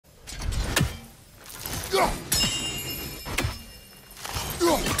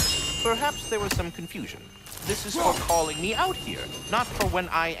Perhaps there was some confusion. This is for calling me out here, not for when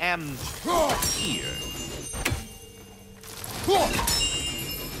I am here.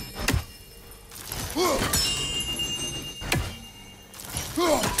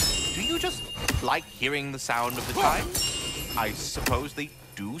 Do you just like hearing the sound of the chimes? I suppose they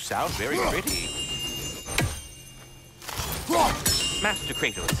do sound very pretty. Master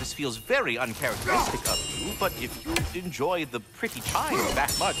Kratos, this feels very uncharacteristic of you, but if you enjoy the pretty chimes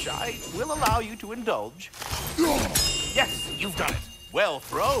that much, I will allow you to indulge. Yes, you've done it. Well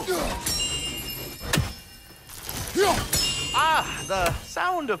thrown. Ah, the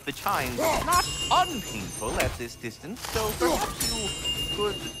sound of the chimes is not unpainful at this distance, so perhaps you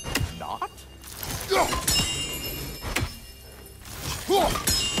could not?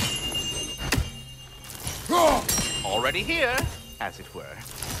 Already here, as it were.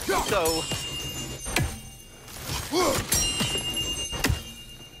 So...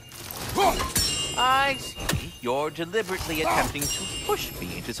 I see. You're deliberately attempting to push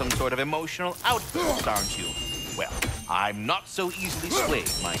me into some sort of emotional outburst, aren't you? Well, I'm not so easily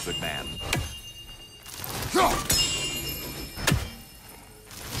swayed, my good man.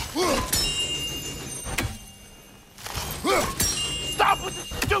 Stop with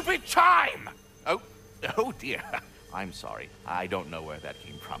the stupid chime! Oh dear. I'm sorry. I don't know where that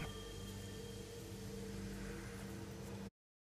came from.